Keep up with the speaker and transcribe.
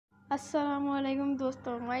अस्सलामुअलैकुम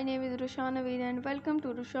दोस्तों, my name is Rushan Naveed and welcome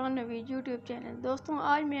to Rushan Naveed YouTube channel. दोस्तों,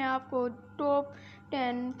 आज मैं आपको top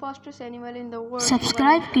 10 fastest animal in the world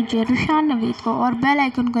subscribe कीजिए रुशान नवीद को और बेल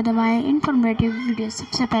आइकन को दबाएं इंफॉर्मेटिव वीडियो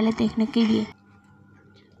सबसे पहले देखने के लिए।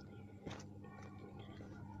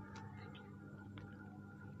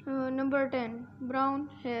 नंबर 10 ब्राउन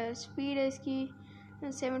हेयर, स्पीड है इसकी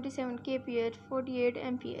 77 kph 48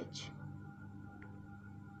 mph।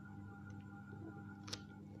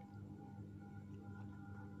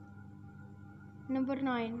 Number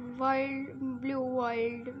 9 blue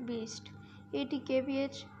wild beast, 80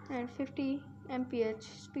 kph and 50 mph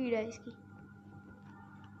speed है इसकी।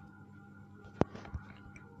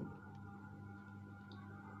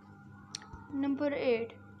 Number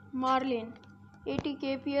 8 मार्लिन, 80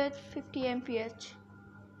 kph 50 mph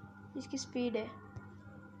इसकी स्पीड है।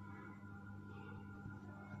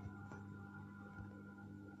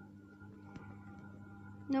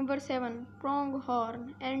 Number 7 प्रोंग हॉर्न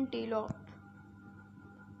एंटीलोप,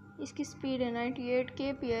 इसकी स्पीड है 98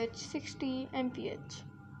 kph 60 mph।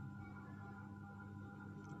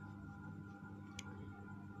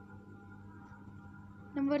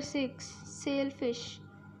 नंबर 6 सेलफिश,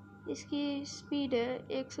 इसकी स्पीड है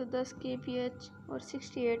 110 kph और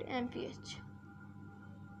 68 mph।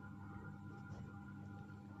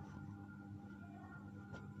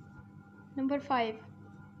 नंबर 5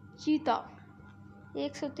 चीता,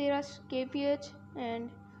 113 kph एंड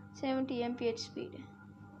 70 mph स्पीड है।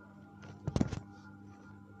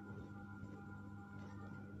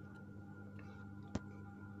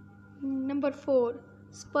 नंबर 4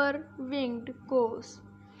 स्पर विंग्ड गोस,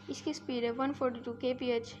 इसकी स्पीड है 142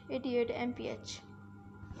 kph 88 mph।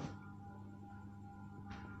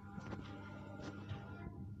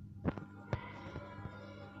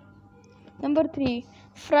 Number 3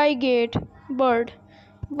 फ्राइगेट bird,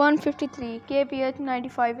 153 kph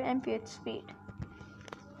 95 mph speed.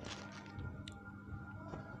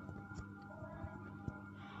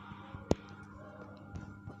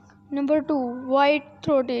 Number 2 white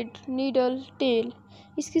throated needle tell,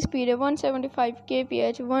 इसकी स्पीड है 175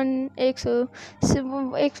 kph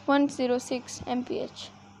 106 mph।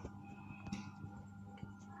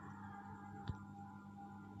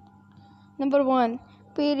 नंबर 1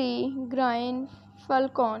 पेरीग्राइन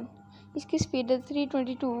फाल्कन, इसकी स्पीड है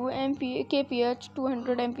 322 kph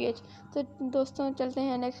 200 mph। तो दोस्तों, चलते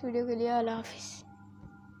हैं नेक्स्ट वीडियो के लिए। अल्लाह हाफिज़।